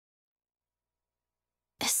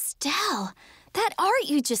Estelle, that art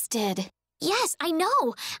you just did. Yes, I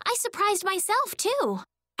know. I surprised myself, too.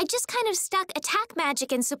 I just kind of stuck attack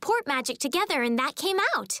magic and support magic together and that came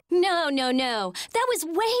out. No. That was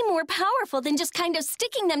way more powerful than just kind of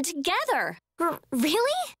sticking them together.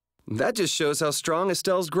 Really? That just shows how strong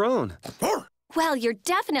Estelle's grown. Well, you're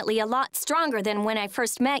definitely a lot stronger than when I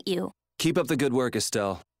first met you. Keep up the good work,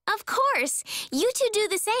 Estelle. Of course. You two do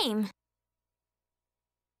the same.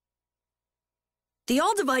 The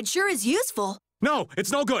all divide sure is useful. No,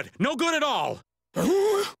 it's no good. No good at all.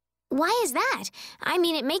 Why is that? I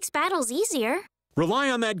mean, it makes battles easier. Rely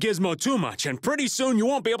on that gizmo too much, and pretty soon you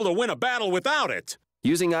won't be able to win a battle without it.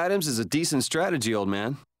 Using items is a decent strategy, old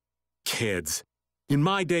man. Kids. In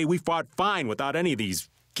my day, we fought fine without any of these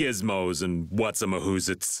gizmos and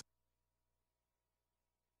what's-a-mahoozits.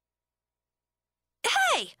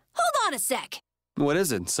 Hey, hold on a sec. What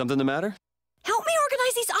is it? Something the matter? Help me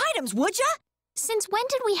organize these items, would ya? Since when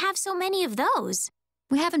did we have so many of those?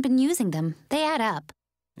 We haven't been using them. They add up.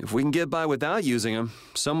 If we can get by without using them,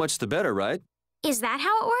 so much the better, right? Is that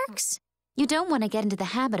how it works? You don't want to get into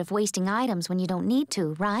the habit of wasting items when you don't need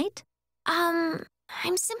to, right? I'm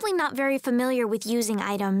simply not very familiar with using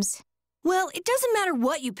items. Well, it doesn't matter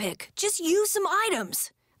what you pick. Just use some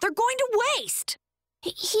items. They're going to waste.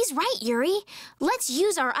 He's right, Yuri. Let's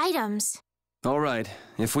use our items. All right,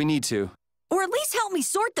 if we need to. Or at least help me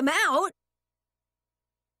sort them out.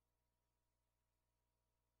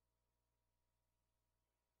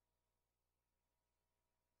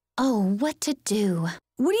 Oh, what to do?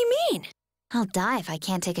 What do you mean? I'll die if I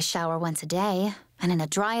can't take a shower once a day. And in a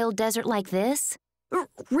dry old desert like this?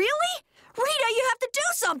 Really? Rita, you have to do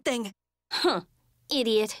something! Huh.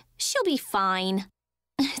 Idiot. She'll be fine.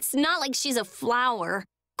 It's not like she's a flower.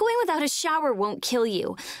 Going without a shower won't kill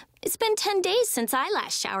you. It's been 10 days since I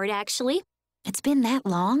last showered, actually. It's been that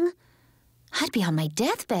long? I'd be on my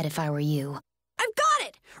deathbed if I were you. I've got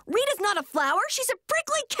it! Rita's not a flower, she's a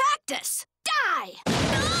prickly cactus! Die!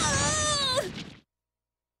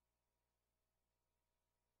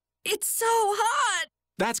 It's so hot!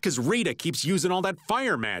 That's because Rita keeps using all that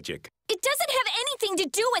fire magic. It doesn't have anything to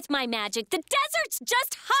do with my magic. The desert's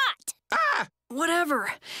just hot! Ah!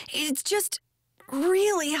 Whatever. It's just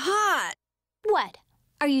really hot. What?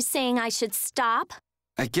 Are you saying I should stop?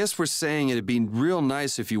 I guess we're saying it'd be real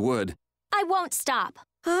nice if you would. I won't stop.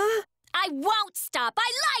 Huh? I won't stop.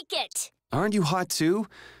 I like it! Aren't you hot too?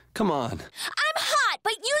 Come on. I'm hot,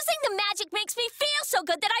 but using the magic makes me feel so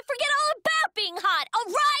good that I forget all about being hot,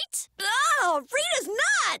 all right? Oh, Rita's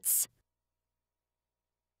nuts!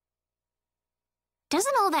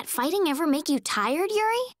 Doesn't all that fighting ever make you tired,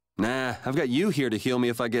 Yuri? Nah, I've got you here to heal me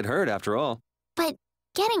if I get hurt, after all. But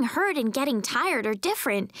getting hurt and getting tired are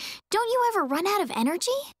different. Don't you ever run out of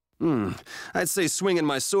energy? I'd say swinging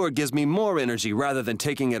my sword gives me more energy rather than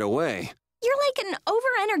taking it away. You're like an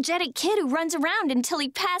over-energetic kid who runs around until he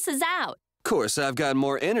passes out. Of course, I've got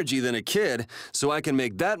more energy than a kid, so I can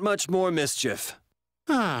make that much more mischief.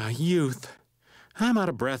 Ah, youth. I'm out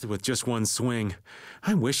of breath with just one swing.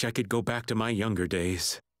 I wish I could go back to my younger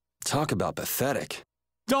days. Talk about pathetic.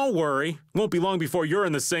 Don't worry. Won't be long before you're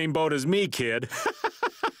in the same boat as me, kid.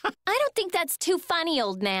 I don't think that's too funny,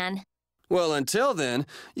 old man. Well, until then,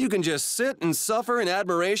 you can just sit and suffer in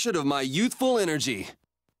admiration of my youthful energy.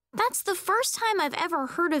 That's the first time I've ever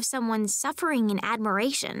heard of someone suffering in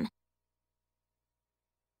admiration.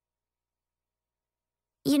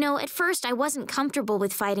 You know, at first I wasn't comfortable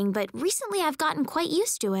with fighting, but recently I've gotten quite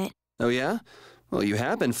used to it. Oh, yeah? Well, you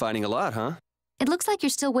have been fighting a lot, huh? It looks like you're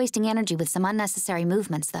still wasting energy with some unnecessary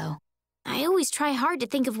movements, though. I always try hard to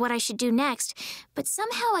think of what I should do next, but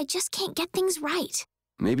somehow I just can't get things right.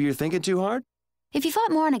 Maybe you're thinking too hard? If you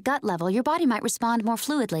fought more on a gut level, your body might respond more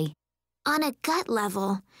fluidly. On a gut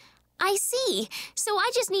level. I see. So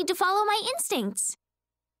I just need to follow my instincts.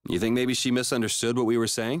 You think maybe she misunderstood what we were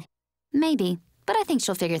saying? Maybe, but I think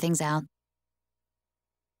she'll figure things out.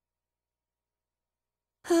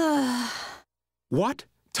 What?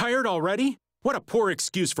 Tired already? What a poor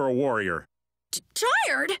excuse for a warrior.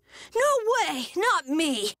 Tired? No way, not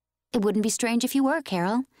me. It wouldn't be strange if you were,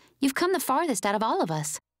 Carol. You've come the farthest out of all of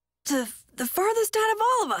us. The farthest out of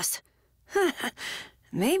all of us.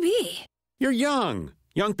 Maybe. You're young.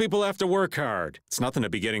 Young people have to work hard. It's nothing to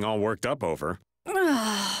be getting all worked up over.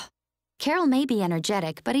 Carol may be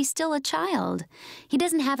energetic, but he's still a child. He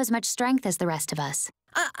doesn't have as much strength as the rest of us.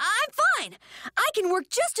 I'm fine. I can work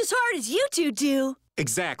just as hard as you two do.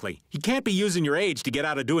 Exactly. You can't be using your age to get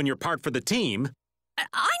out of doing your part for the team.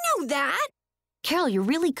 I know that. Carol, you're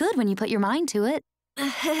really good when you put your mind to it.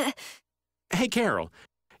 Hey, Carol,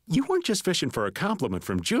 you weren't just fishing for a compliment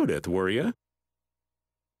from Judith, were you?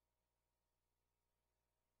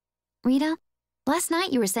 Rita, last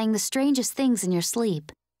night you were saying the strangest things in your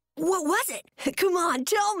sleep. What was it? Come on,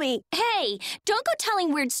 tell me. Hey, don't go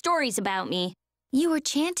telling weird stories about me. You were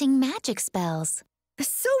chanting magic spells.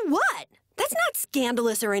 So what? That's not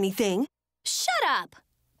scandalous or anything. Shut up.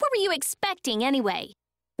 What were you expecting anyway?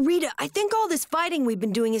 Rita, I think all this fighting we've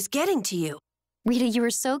been doing is getting to you. Rita, you were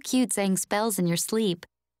so cute saying spells in your sleep.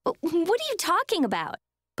 What are you talking about?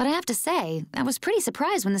 But I have to say, I was pretty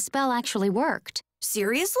surprised when the spell actually worked.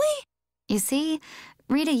 Seriously? You see,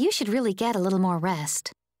 Rita, you should really get a little more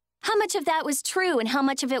rest. How much of that was true and how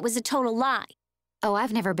much of it was a total lie? Oh,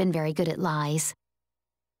 I've never been very good at lies.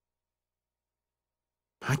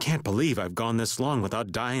 I can't believe I've gone this long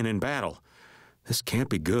without dying in battle. This can't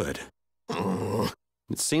be good.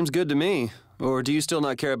 It seems good to me. Or do you still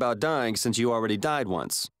not care about dying since you already died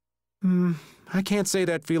once? I can't say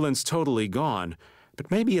that feeling's totally gone,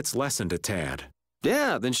 but maybe it's lessened a tad.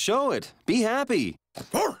 Yeah, then show it. Be happy.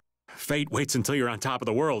 Fate waits until you're on top of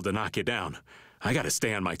the world to knock you down. I gotta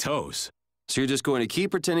stay on my toes. So you're just going to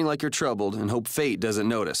keep pretending like you're troubled and hope fate doesn't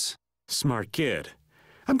notice. Smart kid.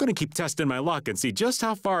 I'm gonna keep testing my luck and see just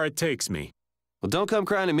how far it takes me. Well, don't come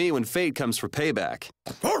crying to me when fate comes for payback.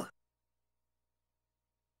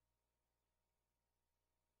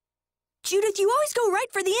 Judith, you always go right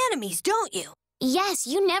for the enemies, don't you? Yes,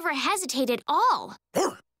 you never hesitate at all.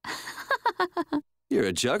 You're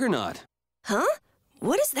a juggernaut. Huh?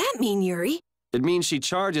 What does that mean, Yuri? It means she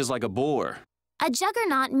charges like a boar. A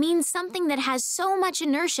juggernaut means something that has so much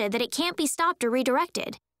inertia that it can't be stopped or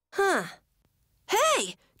redirected. Huh.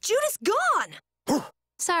 Hey, Judith's gone!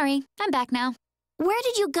 Sorry, I'm back now. Where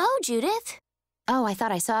did you go, Judith? Oh, I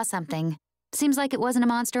thought I saw something. Seems like it wasn't a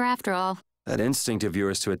monster after all. That instinct of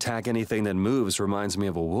yours to attack anything that moves reminds me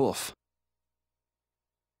of a wolf.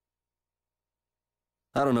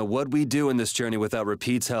 I don't know what we'd do in this journey without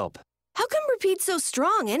Repeat's help. How come Repeat's so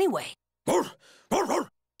strong, anyway?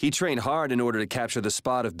 He trained hard in order to capture the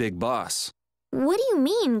spot of Big Boss. What do you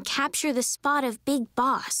mean, capture the spot of Big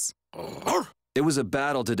Boss? It was a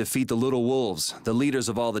battle to defeat the little wolves, the leaders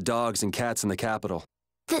of all the dogs and cats in the capital.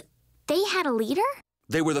 They had a leader?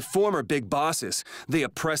 They were the former big bosses. They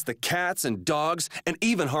oppressed the cats and dogs and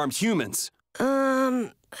even harmed humans.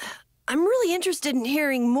 I'm really interested in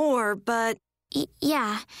hearing more, but...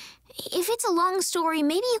 Yeah. If it's a long story,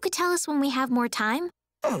 maybe you could tell us when we have more time?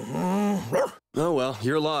 Oh, well,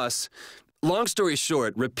 your loss. Long story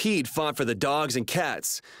short, Repeat fought for the dogs and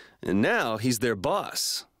cats, and now he's their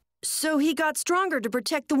boss. So he got stronger to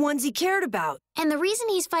protect the ones he cared about. And the reason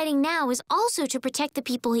he's fighting now is also to protect the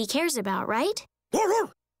people he cares about, right?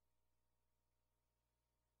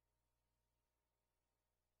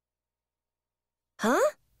 Huh?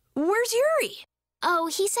 Where's Yuri? Oh,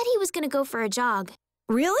 he said he was gonna go for a jog.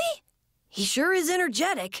 Really? He sure is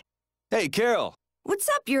energetic. Hey, Carol. What's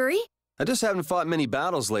up, Yuri? I just haven't fought many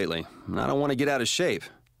battles lately, and I don't want to get out of shape.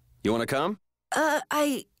 You want to come?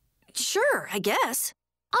 Sure, I guess.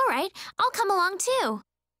 All right, I'll come along too.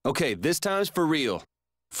 Okay, this time's for real.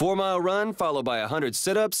 4-mile run followed by 100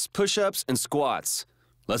 sit-ups, push-ups, and squats.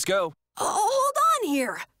 Let's go. Oh, hold on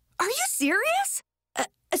here. Are you serious?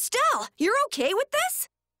 Estelle, you're okay with this?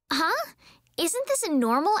 Huh? Isn't this a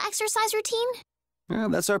normal exercise routine? Yeah,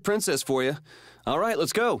 that's our princess for you. All right,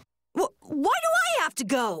 let's go. Why do I have to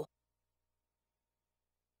go?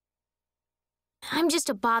 I'm just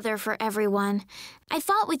a bother for everyone. I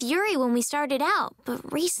fought with Yuri when we started out,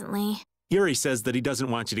 but recently... Yuri says that he doesn't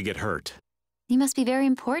want you to get hurt. You must be very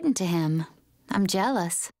important to him. I'm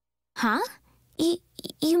jealous. Huh?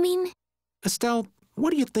 You mean... Estelle,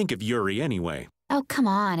 what do you think of Yuri anyway? Oh, come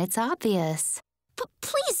on, it's obvious.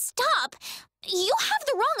 Please stop! You have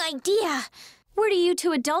the wrong idea! What are you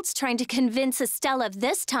two adults trying to convince Estelle of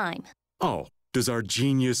this time? Oh, does our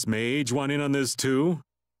genius mage want in on this too?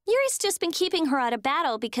 Yuri's just been keeping her out of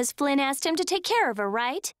battle because Flynn asked him to take care of her,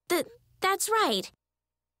 right? That's right.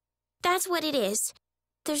 That's what it is.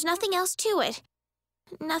 There's nothing else to it.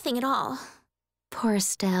 Nothing at all. Poor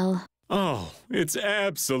Estelle. Oh, it's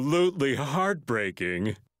absolutely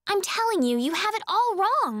heartbreaking. I'm telling you, you have it all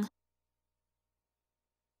wrong.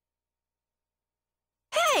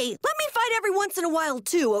 Hey, let me fight every once in a while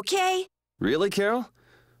too, okay? Really, Carol?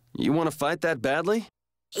 You want to fight that badly?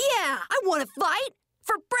 Yeah, I want to fight!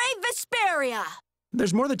 For brave Vesperia!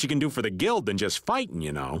 There's more that you can do for the guild than just fighting,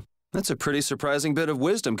 you know. That's a pretty surprising bit of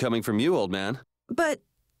wisdom coming from you, old man. But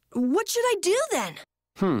what should I do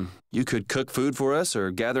then? You could cook food for us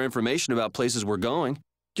or gather information about places we're going.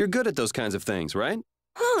 You're good at those kinds of things, right?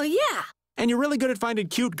 Oh, yeah. And you're really good at finding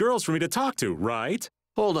cute girls for me to talk to, right?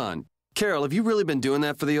 Hold on. Carol, have you really been doing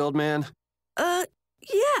that for the old man?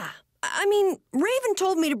 Yeah. I mean, Raven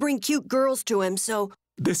told me to bring cute girls to him, so...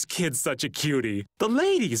 This kid's such a cutie. The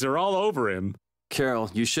ladies are all over him.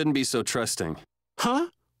 Carol, you shouldn't be so trusting. Huh?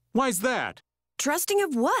 Why's that? Trusting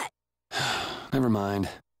of what? Never mind.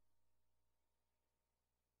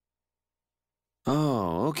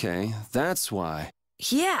 Oh, okay. That's why.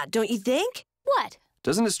 Yeah, don't you think? What?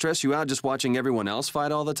 Doesn't it stress you out just watching everyone else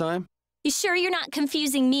fight all the time? You sure you're not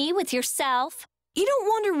confusing me with yourself? You don't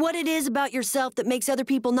wonder what it is about yourself that makes other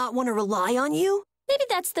people not want to rely on you? Maybe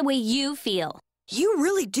that's the way you feel. You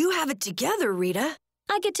really do have it together, Rita.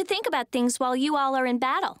 I get to think about things while you all are in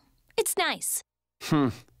battle. It's nice.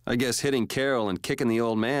 I guess hitting Carol and kicking the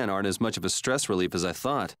old man aren't as much of a stress relief as I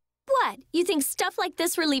thought. What? You think stuff like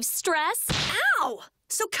this relieves stress? Ow!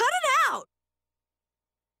 So cut it out!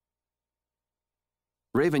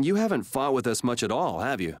 Raven, you haven't fought with us much at all,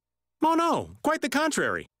 have you? Oh, no. Quite the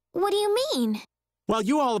contrary. What do you mean? While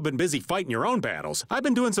you all have been busy fighting your own battles, I've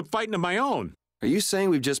been doing some fighting of my own. Are you saying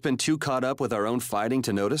we've just been too caught up with our own fighting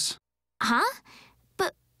to notice? Huh?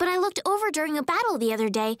 But I looked over during a battle the other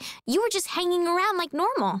day. You were just hanging around like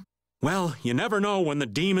normal. Well, you never know when the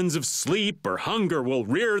demons of sleep or hunger will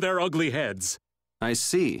rear their ugly heads. I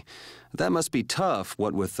see. That must be tough,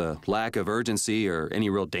 what with the lack of urgency or any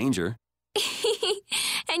real danger.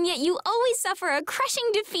 And yet you always suffer a crushing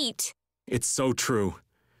defeat. It's so true.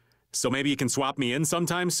 So maybe you can swap me in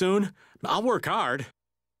sometime soon? I'll work hard.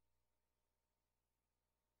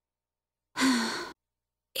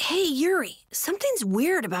 Hey, Yuri, something's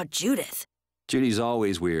weird about Judith. Judy's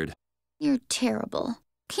always weird. You're terrible.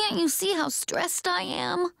 Can't you see how stressed I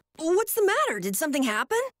am? What's the matter? Did something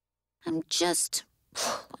happen? I'm just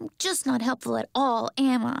not helpful at all,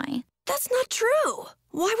 am I? That's not true.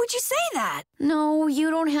 Why would you say that? No, you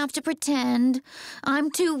don't have to pretend. I'm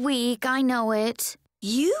too weak, I know it.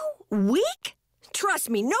 You? Weak? Trust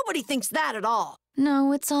me, nobody thinks that at all.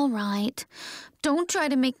 No, it's all right. Don't try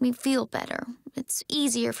to make me feel better. It's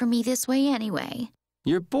easier for me this way anyway.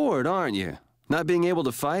 You're bored, aren't you? Not being able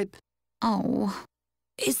to fight? Oh.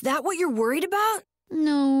 Is that what you're worried about?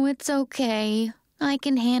 No, it's okay. I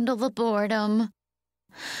can handle the boredom.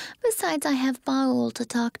 Besides, I have Baul to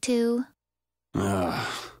talk to.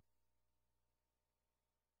 Ugh.